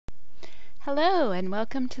Hello and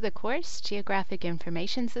welcome to the course Geographic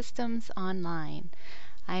Information Systems Online.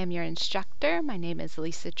 I am your instructor. My name is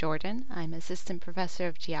Lisa Jordan. I'm Assistant Professor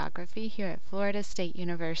of Geography here at Florida State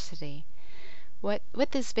University. With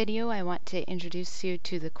this video, I want to introduce you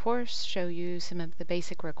to the course, show you some of the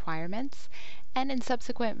basic requirements, and in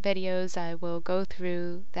subsequent videos I will go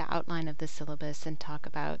through the outline of the syllabus and talk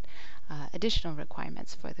about additional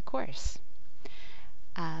requirements for the course.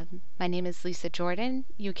 My name is Lisa Jordan.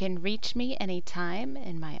 You can reach me anytime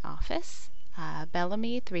in my office,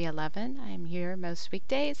 Bellamy 311. I'm here most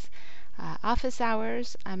weekdays. Office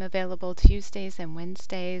hours, I'm available Tuesdays and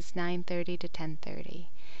Wednesdays, 9:30 to 10:30.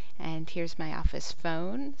 And here's my office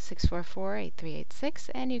phone, 644-8386,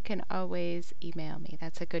 and you can always email me.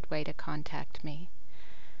 That's a good way to contact me.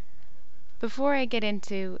 Before I get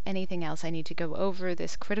into anything else, I need to go over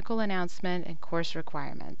this critical announcement and course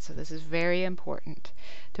requirements. So this is very important.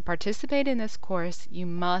 To participate in this course, you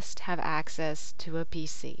must have access to a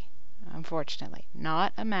PC, unfortunately,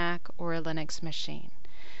 not a Mac or a Linux machine.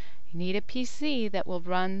 You need a PC that will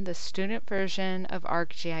run the student version of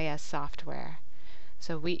ArcGIS software.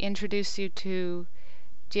 So we introduce you to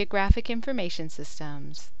Geographic Information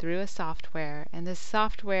Systems through a software, and this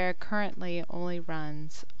software currently only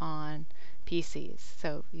runs on PCs.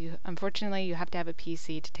 So unfortunately you have to have a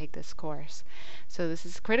PC to take this course. So this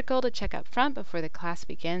is critical to check up front before the class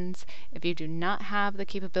begins. If you do not have the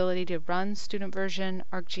capability to run student version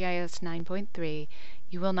ArcGIS 9.3,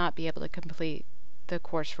 you will not be able to complete the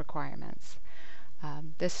course requirements.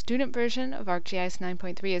 The student version of ArcGIS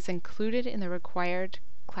 9.3 is included in the required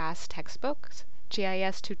class textbooks,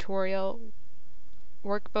 GIS tutorial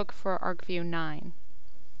workbook for ArcView 9.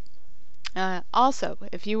 Also,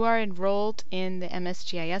 if you are enrolled in the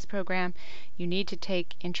MSGIS program, you need to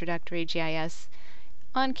take Introductory GIS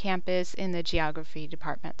on campus in the Geography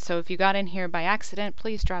department. So if you got in here by accident,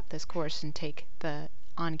 please drop this course and take the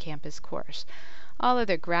on-campus course. All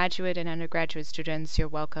other graduate and undergraduate students, you're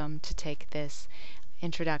welcome to take this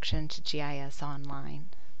Introduction to GIS online.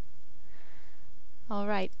 All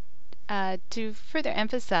right. To further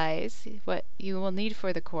emphasize, what you will need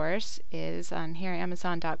for the course is on here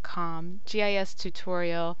Amazon.com, GIS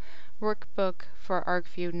tutorial workbook for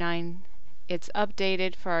ArcView 9. It's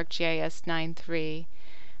updated for ArcGIS 9.3.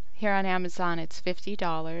 Here on Amazon it's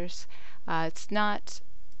 $50. It's not,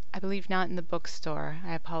 I believe, not in the bookstore.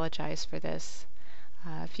 I apologize for this.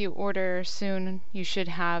 If you order soon, you should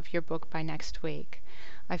have your book by next week.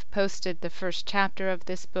 I've posted the first chapter of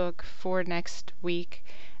this book for next week,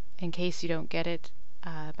 in case you don't get it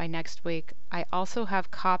by next week. I also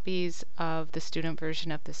have copies of the student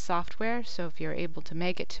version of the software, so if you're able to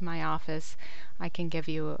make it to my office, I can give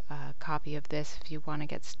you a copy of this if you want to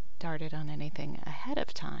get started on anything ahead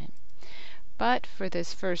of time. But for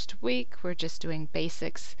this first week, we're just doing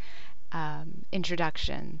basics,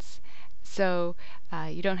 introductions. So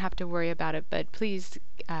you don't have to worry about it, but please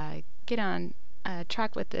get on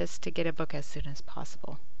track with this to get a book as soon as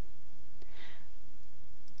possible.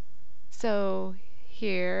 So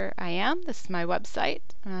here I am. This is my website,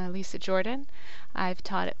 Lisa Jordan. I've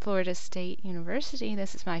taught at Florida State University.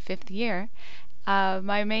 This is my 5th year.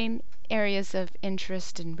 My main areas of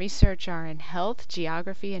interest and research are in health,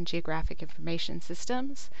 geography, and geographic information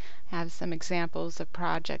systems. I have some examples of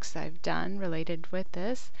projects I've done related with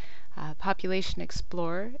this. Population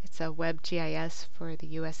Explorer, it's a web GIS for the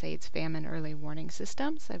USAID's famine early warning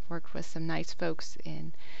systems. I've worked with some nice folks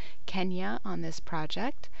in Kenya on this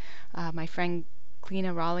project. My friend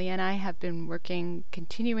Cleena Raleigh and I have been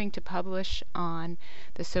continuing to publish on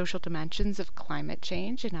the social dimensions of climate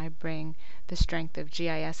change, and I bring the strength of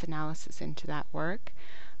GIS analysis into that work.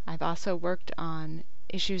 I've also worked on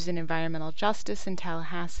issues in environmental justice in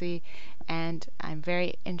Tallahassee, and I'm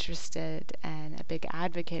very interested and a big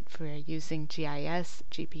advocate for using GIS,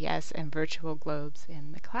 GPS, and virtual globes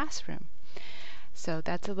in the classroom. So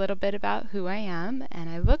that's a little bit about who I am, and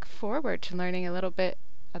I look forward to learning a little bit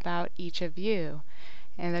about each of you.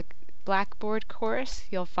 In the Blackboard course,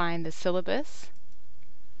 you'll find the syllabus,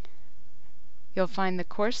 you'll find the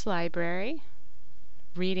course library,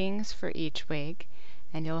 readings for each week,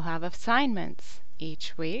 and you'll have assignments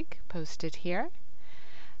each week posted here.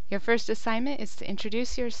 Your first assignment is to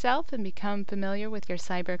introduce yourself and become familiar with your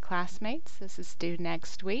cyber classmates. This is due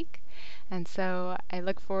next week, and so I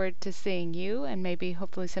look forward to seeing you and maybe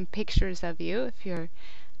hopefully some pictures of you if you're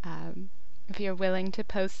willing to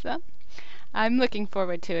post them. I'm looking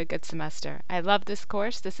forward to a good semester. I love this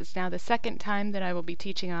course. This is now the 2nd time that I will be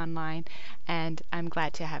teaching online, and I'm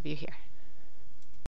glad to have you here.